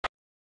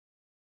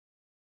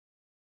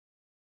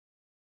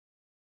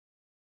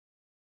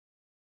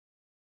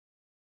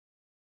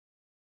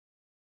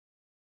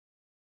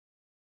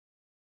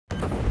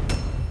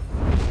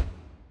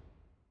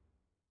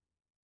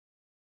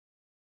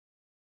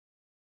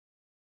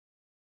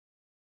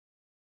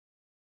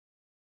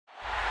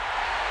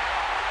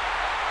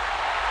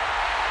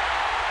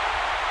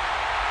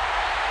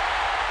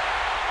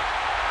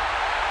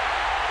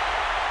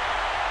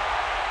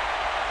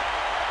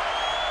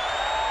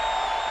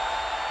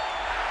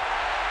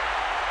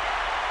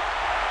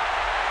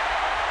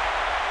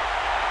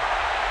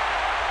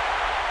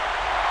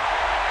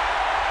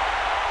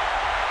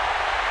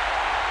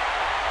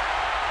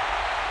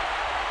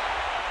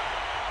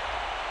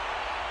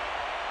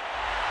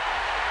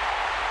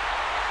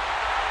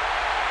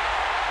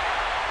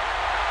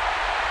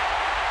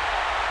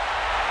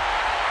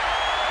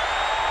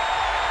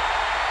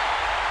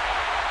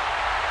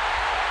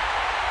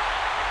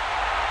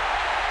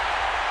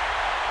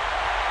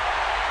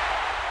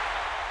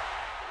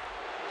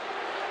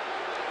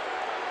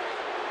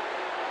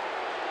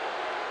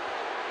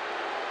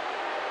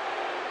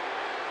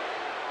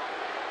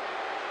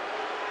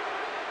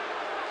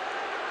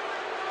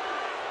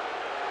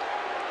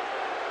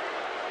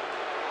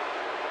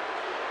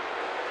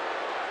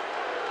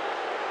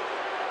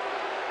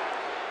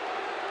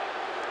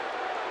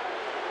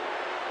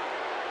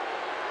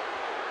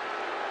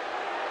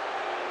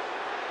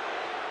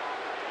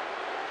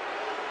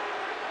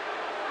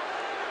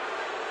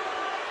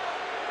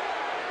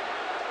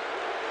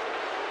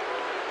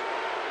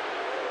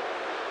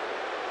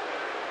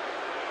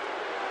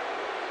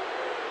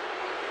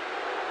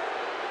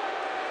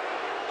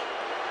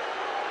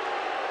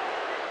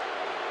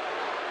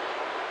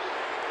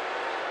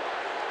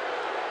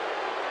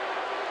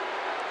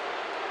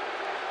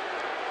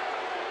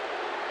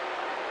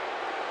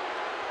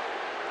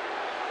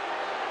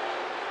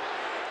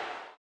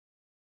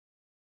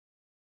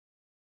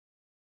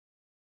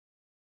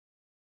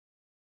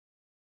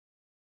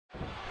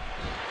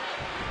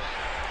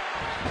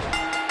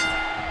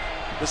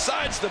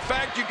Besides the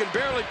fact you can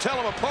barely tell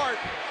them apart,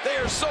 they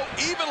are so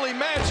evenly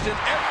matched in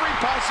every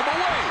possible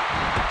way.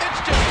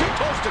 It's just too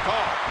close to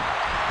call.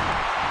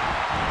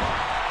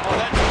 Oh,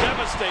 that's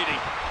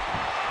devastating.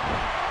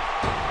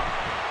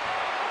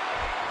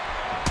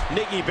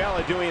 Nikki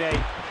Bella doing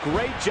a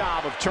great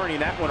job of turning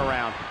that one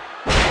around.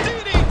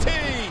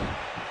 DDT!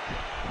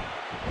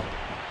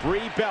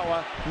 Brie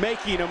Bella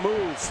making a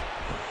move.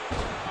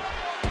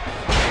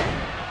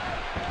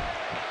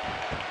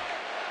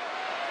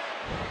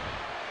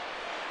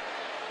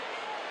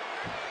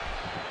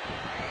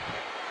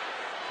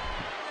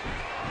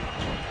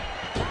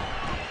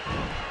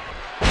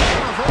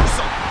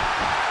 Reversal.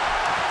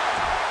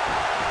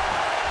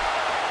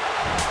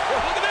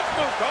 Well, look at this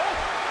move, Cole.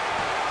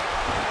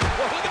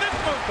 Well, look at this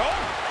move,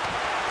 Cole.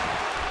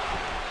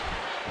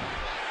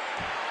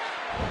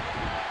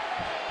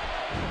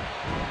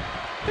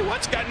 Hey,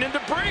 what's gotten into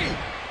Brie?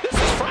 This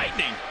is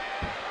frightening.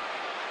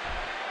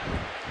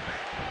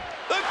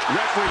 Look.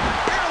 Referee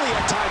barely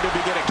had time to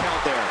begin a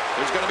count there.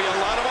 There's going to be a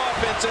lot of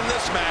offense in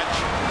this match.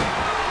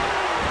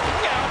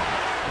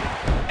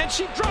 Yeah. And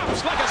she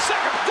drops like a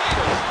sack of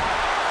potatoes.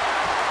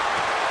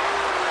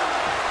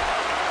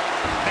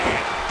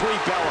 Man,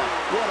 Brie Bella,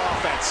 what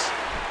offense.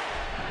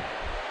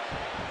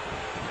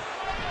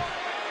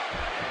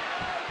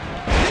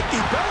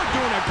 Nikki Bella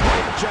doing a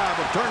great job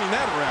of turning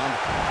that around.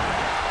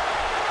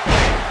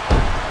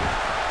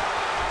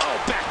 Oh,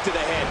 back to the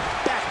head,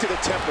 back to the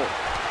temple.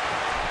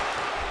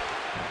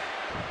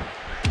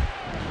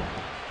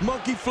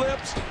 Monkey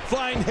flips,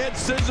 flying head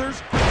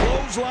scissors,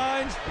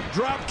 clotheslines,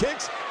 drop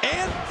kicks,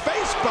 and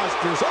face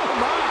busters. Oh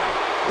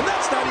my! And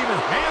that's not even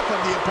half of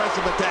the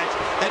impressive attacks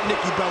at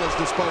Nikki Bella's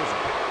disposal.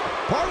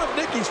 Part of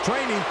Nikki's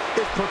training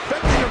is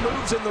perfecting her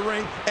moves in the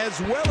ring as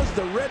well as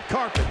the red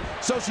carpet,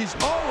 so she's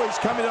always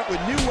coming up with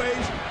new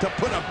ways to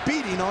put a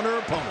beating on her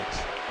opponents.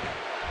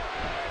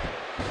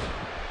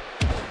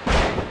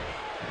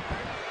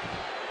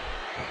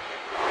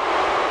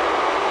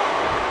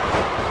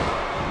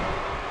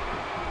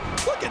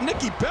 Look at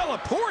Nikki Bella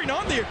pouring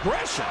on the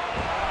aggression.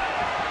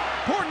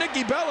 Poor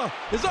Nikki Bella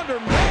is under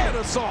mad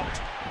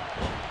assault.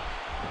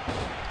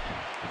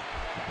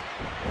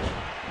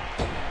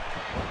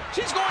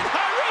 She's going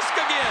high risk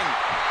again.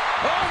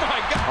 Oh, my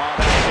God. Oh,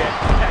 that's it.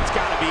 That's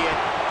got to be it.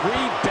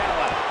 Brie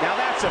Bella. Now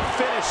that's a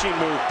finishing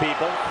move,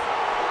 people.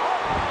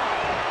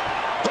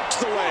 Hooks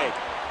the way.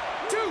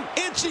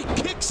 And she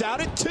kicks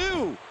out at 2.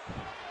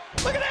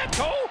 Look at that,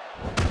 Cole.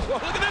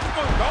 Well, look at this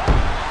move, Cole.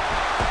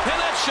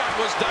 And that shot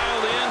was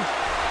dialed in.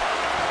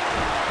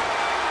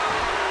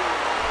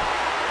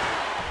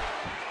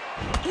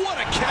 What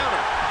a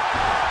counter.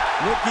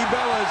 Nikki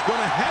Bella is going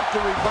to have to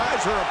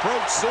revise her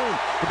approach soon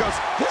because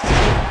this is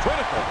getting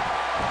critical.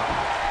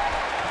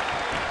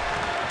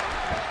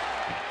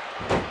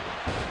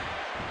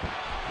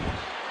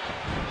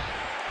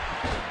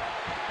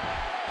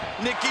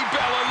 Nikki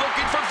Bella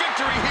looking for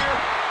victory here.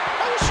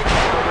 Oh, she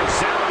got a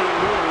resounding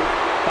move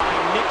by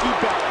Nikki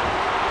Bella.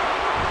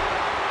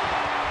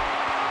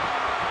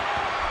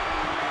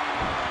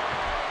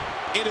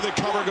 Into the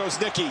cover goes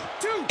Nikki.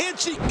 And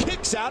she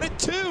kicks out at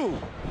 2.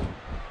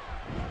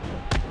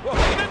 Well,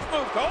 look at this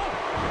move, Cole.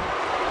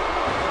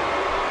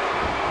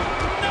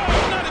 No,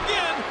 not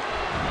again.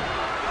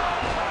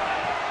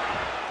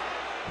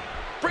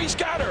 Brie's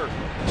got her.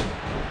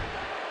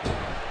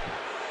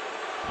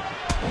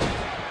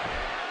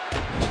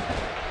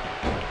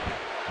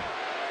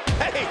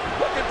 Hey,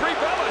 look at Brie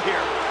Bella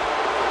here.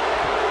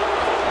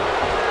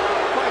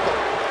 Michael,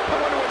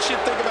 I wonder what she'd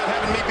think about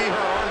having me be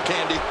her arm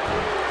candy.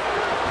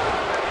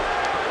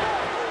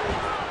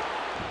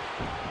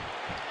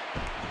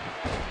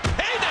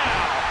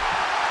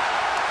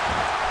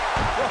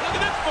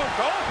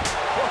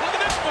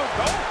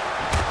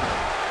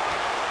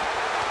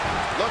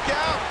 Look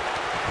out!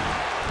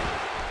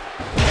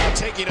 Now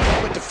taking a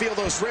moment to feel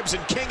those ribs,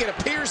 and King, it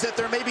appears that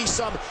there may be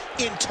some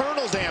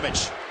internal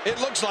damage. It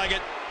looks like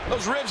it.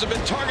 Those ribs have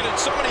been targeted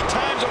so many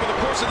times over the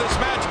course of this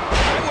match,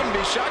 I wouldn't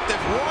be shocked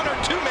if 1 or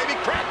 2 may be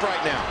cracked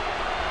right now.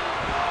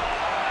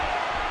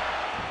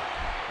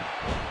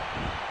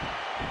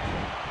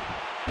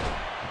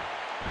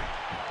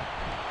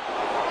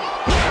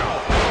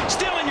 Wow!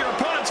 Stealing your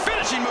opponent's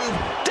finishing move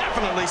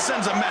definitely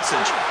sends a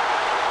message.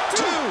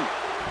 2,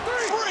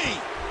 3.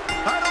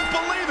 I don't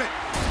believe it.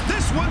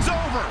 This one's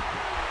over.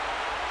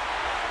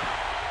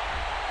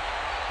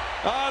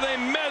 They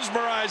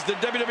mesmerized the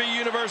WWE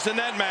Universe in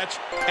that match.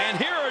 And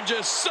here are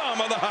just some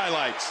of the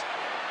highlights.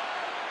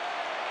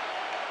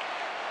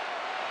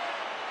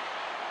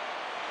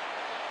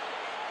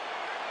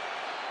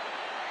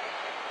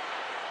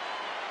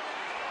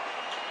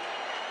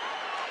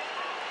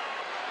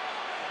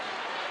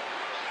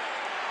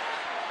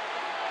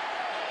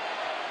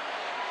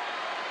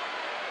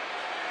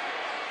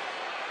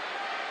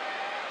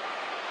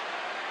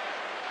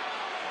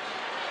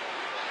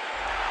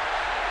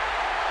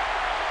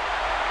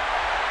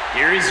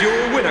 Here is your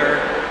winner,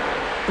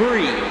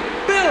 Brie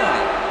Bella.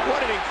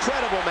 What an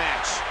incredible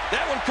match.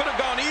 That one could have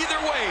gone either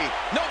way.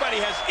 Nobody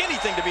has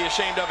anything to be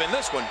ashamed of in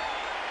this one.